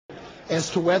as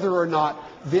to whether or not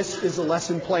this is a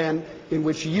lesson plan in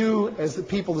which you, as the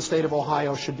people of the state of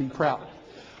Ohio, should be proud.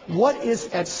 What is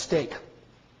at stake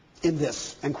in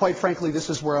this? And quite frankly, this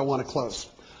is where I want to close.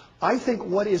 I think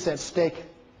what is at stake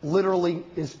literally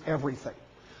is everything.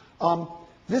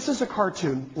 This is a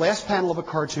cartoon, last panel of a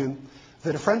cartoon,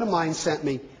 that a friend of mine sent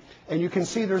me. And you can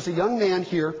see there's a young man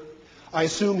here. I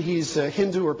assume he's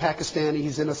Hindu or Pakistani.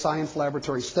 He's in a science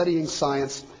laboratory studying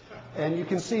science. And you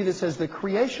can see this says the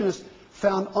creationists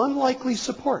found unlikely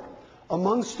support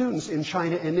among students in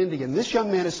China and India. And this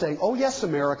young man is saying, oh yes,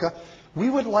 America, we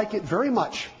would like it very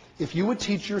much if you would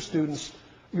teach your students,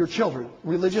 your children,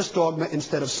 religious dogma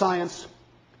instead of science.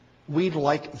 We'd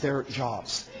like their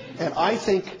jobs. And I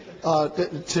think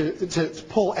to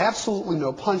pull absolutely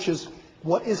no punches,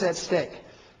 what is at stake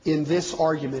in this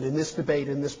argument, in this debate,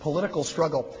 in this political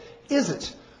struggle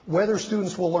isn't whether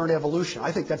students will learn evolution.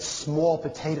 I think that's small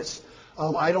potatoes.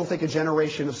 I don't think a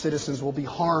generation of citizens will be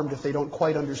harmed if they don't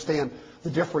quite understand the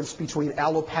difference between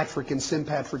allopatric and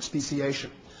sympatric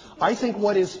speciation. I think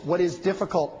what is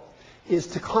difficult is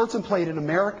to contemplate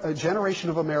a generation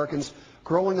of Americans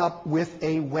growing up with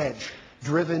a wedge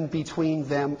driven between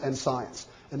them and science.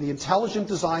 And the intelligent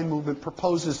design movement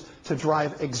proposes to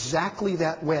drive exactly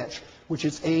that wedge, which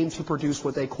is aimed to produce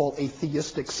what they call a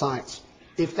theistic science.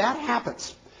 If that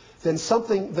happens, then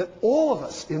something that all of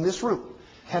us in this room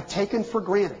have taken for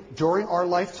granted during our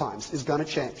lifetimes is going to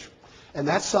change. And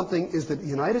that something is that the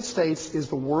United States is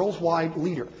the worldwide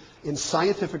leader in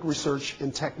scientific research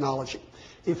and technology.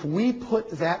 If we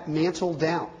put that mantle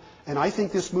down, and I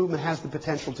think this movement has the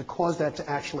potential to cause that to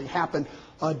actually happen,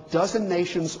 a dozen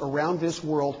nations around this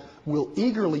world will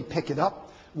eagerly pick it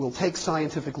up, will take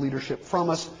scientific leadership from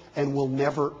us, and will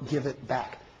never give it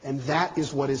back. And that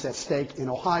is what is at stake in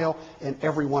Ohio and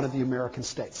every one of the American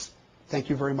states. Thank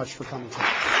you very much for coming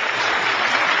tonight.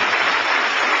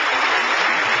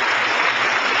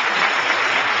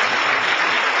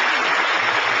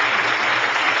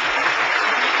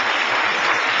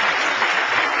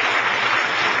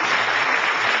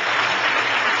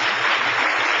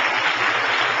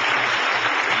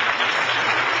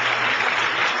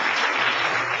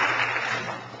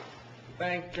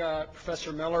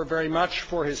 Professor Miller very much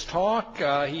for his talk.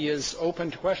 He is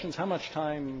open to questions. How much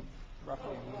time,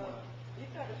 roughly?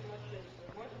 You've got as much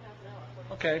as more than half an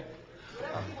hour. Okay.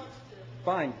 Whatever he wants to.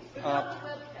 Fine. It's on the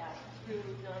webcast through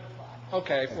 9 o'clock.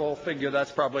 Okay, we'll figure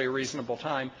that's probably a reasonable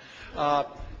time.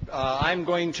 I'm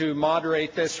going to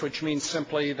moderate this, which means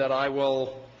simply that I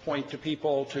will point to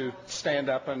people to stand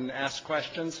up and ask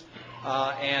questions.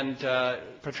 And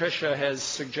Patricia has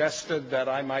suggested that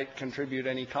I might contribute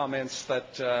any comments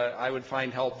that I would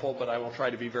find helpful, but I will try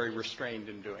to be very restrained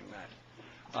in doing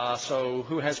that. So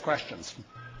who has questions?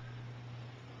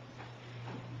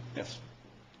 Yes.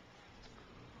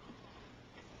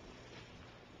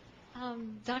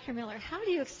 Dr. Miller, how do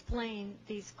you explain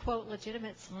these, quote,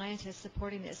 legitimate scientists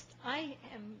supporting this? I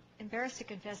am embarrassed to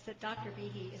confess that Dr.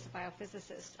 Behe is a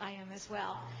biophysicist. I am as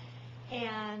well.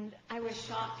 And I was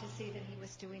shocked to see that he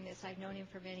was doing this. I've known him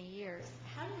for many years.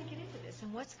 How do they get into this,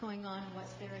 and what's going on, and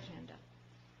what's their agenda?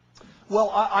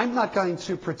 Well, I'm not going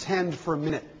to pretend for a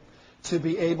minute to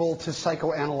be able to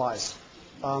psychoanalyze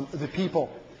the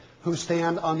people who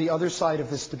stand on the other side of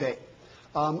this debate.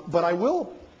 But I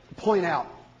will point out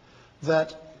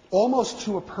that almost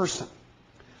to a person,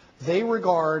 they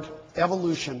regard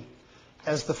evolution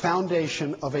as the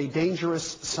foundation of a dangerous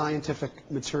scientific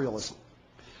materialism.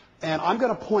 And I'm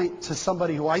going to point to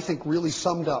somebody who I think really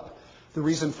summed up the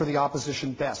reason for the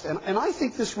opposition best. And I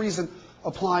think this reason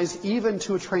applies even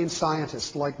to a trained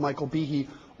scientist like Michael Behe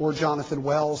or Jonathan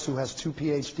Wells, who has 2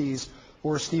 PhDs,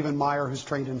 or Stephen Meyer, who's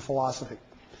trained in philosophy.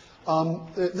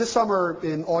 This summer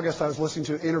in August, I was listening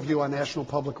to an interview on National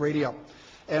Public Radio.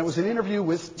 And it was an interview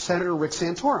with Senator Rick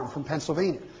Santorum from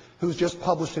Pennsylvania, who's just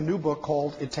published a new book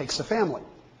called It Takes a Family.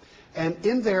 And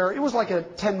in there, it was like a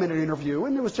 10-minute interview,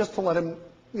 and it was just to let him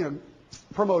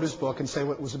promote his book and say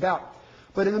what it was about.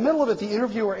 But in the middle of it, the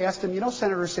interviewer asked him,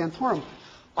 Senator Santorum,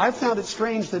 I found it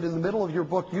strange that in the middle of your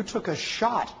book, you took a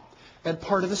shot at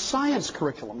part of the science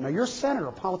curriculum. Now, you're a senator,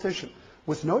 a politician,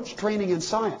 with no training in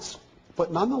science.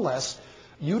 But nonetheless,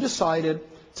 you decided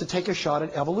to take a shot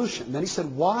at evolution. And then he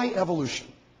said, why evolution?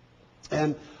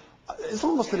 And it's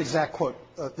almost an exact quote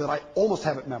that I almost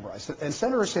have it memorized. And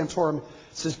Senator Santorum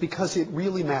says, because it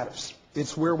really matters.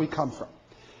 It's where we come from.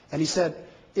 And he said,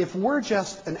 if we're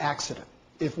just an accident,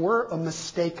 if we're a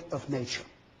mistake of nature,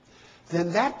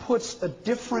 then that puts a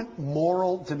different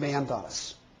moral demand on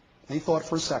us. And he thought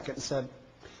for a second and said,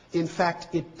 in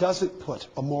fact, it doesn't put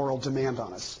a moral demand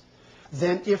on us.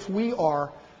 Then if we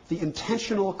are the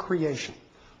intentional creation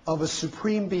of a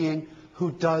supreme being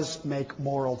who does make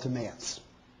moral demands.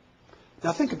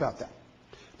 Now think about that.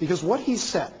 Because what he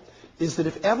said is that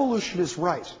if evolution is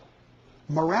right,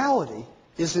 morality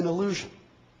is an illusion.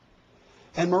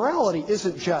 And morality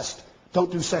isn't just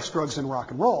don't do sex, drugs, and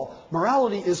rock and roll.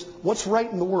 Morality is what's right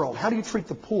in the world. How do you treat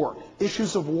the poor?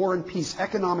 Issues of war and peace,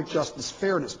 economic justice,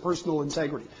 fairness, personal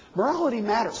integrity. Morality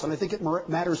matters, and I think it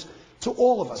matters to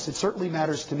all of us. It certainly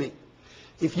matters to me.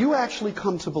 If you actually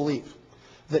come to believe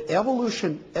that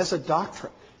evolution as a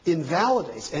doctrine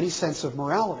invalidates any sense of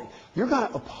morality, you're going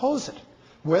to oppose it,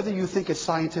 whether you think it's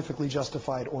scientifically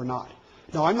justified or not.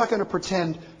 Now, I'm not going to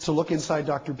pretend to look inside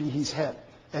Dr. Behe's head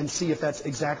and see if that's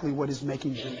exactly what is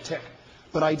making him tick.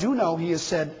 But I do know he has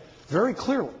said very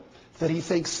clearly that he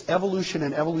thinks evolution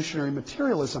and evolutionary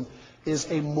materialism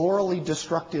is a morally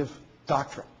destructive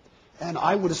doctrine. And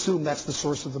I would assume that's the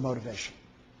source of the motivation.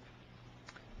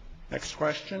 Next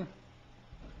question.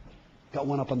 Got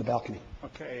one up on the balcony.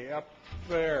 Okay, up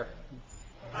there.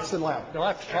 Nice and loud. You'll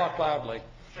have to talk loudly.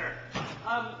 Sure.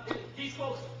 These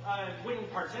folks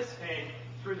wouldn't participate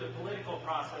through the political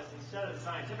process instead of the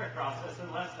scientific process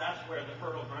unless that's where the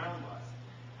fertile ground was.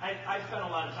 I spent a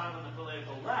lot of time on the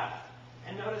political left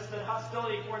and noticed that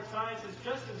hostility towards science is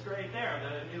just as great there.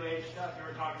 The New Age stuff you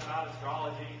were talking about,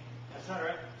 astrology,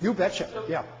 etc. You betcha. So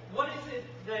Yeah. what is it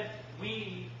that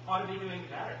we ought to be doing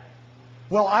better?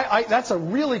 Well, that's a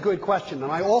really good question.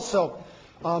 And I also,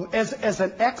 as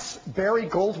an ex-Barry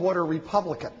Goldwater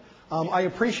Republican, I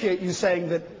appreciate you saying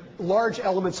that large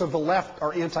elements of the left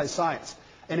are anti-science.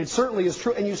 And it certainly is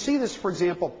true. And you see this, for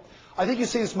example, I think you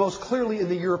see this most clearly in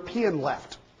the European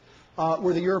left,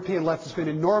 where the European left has been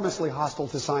enormously hostile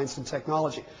to science and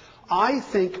technology. I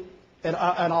think, and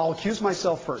I'll accuse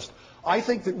myself first, I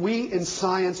think that we in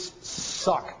science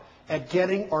suck at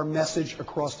getting our message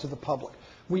across to the public.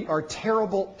 We are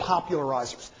terrible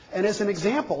popularizers. And as an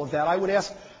example of that, I would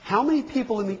ask how many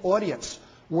people in the audience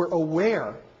were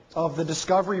aware of the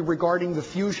discovery regarding the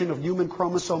fusion of human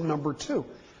chromosome number 2,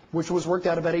 which was worked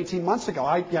out about 18 months ago.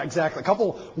 Yeah, exactly. A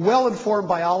couple well-informed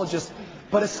biologists.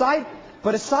 But aside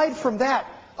from that,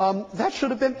 that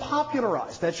should have been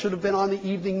popularized. That should have been on the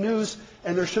evening news,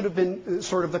 and there should have been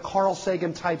sort of the Carl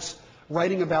Sagan types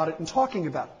writing about it and talking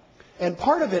about it. And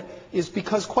part of it is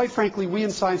because, quite frankly, we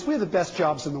in science, we have the best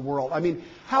jobs in the world. I mean,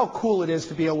 how cool it is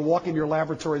to be able to walk in your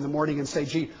laboratory in the morning and say,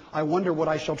 gee, I wonder what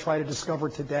I shall try to discover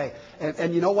today.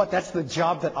 And you know what? That's the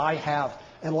job that I have,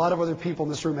 and a lot of other people in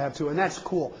this room have too, and that's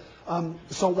cool.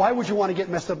 So why would you want to get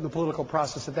messed up in the political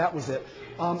process if that was it?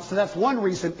 So that's one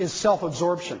reason, is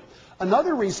self-absorption.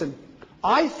 Another reason,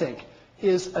 I think,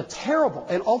 is a terrible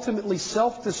and ultimately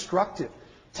self-destructive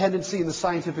tendency in the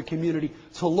scientific community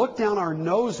to look down our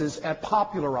noses at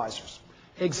popularizers.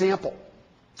 Example,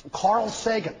 Carl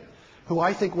Sagan, who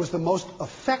I think was the most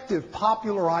effective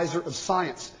popularizer of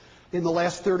science in the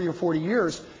last 30 or 40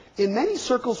 years, in many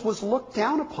circles was looked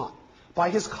down upon by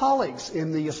his colleagues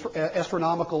in the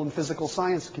astronomical and physical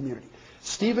science community.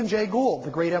 Stephen Jay Gould,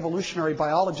 the great evolutionary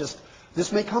biologist,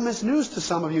 this may come as news to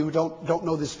some of you who don't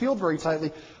know this field very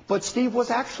tightly, but Steve was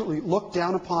actually looked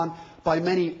down upon by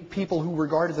many people who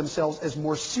regarded themselves as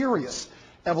more serious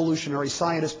evolutionary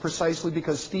scientists, precisely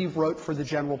because Steve wrote for the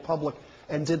general public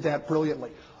and did that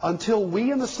brilliantly. Until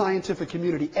we in the scientific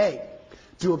community, A,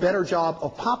 do a better job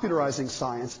of popularizing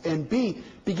science, and B,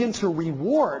 begin to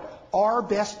reward our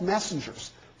best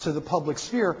messengers to the public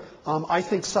sphere, I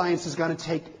think science is going to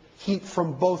take heat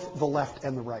from both the left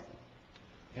and the right.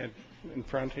 And in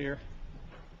front here?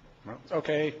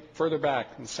 Okay, further back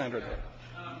in the center there.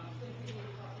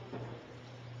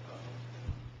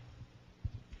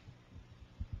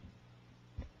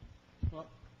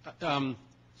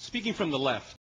 Speaking from the left,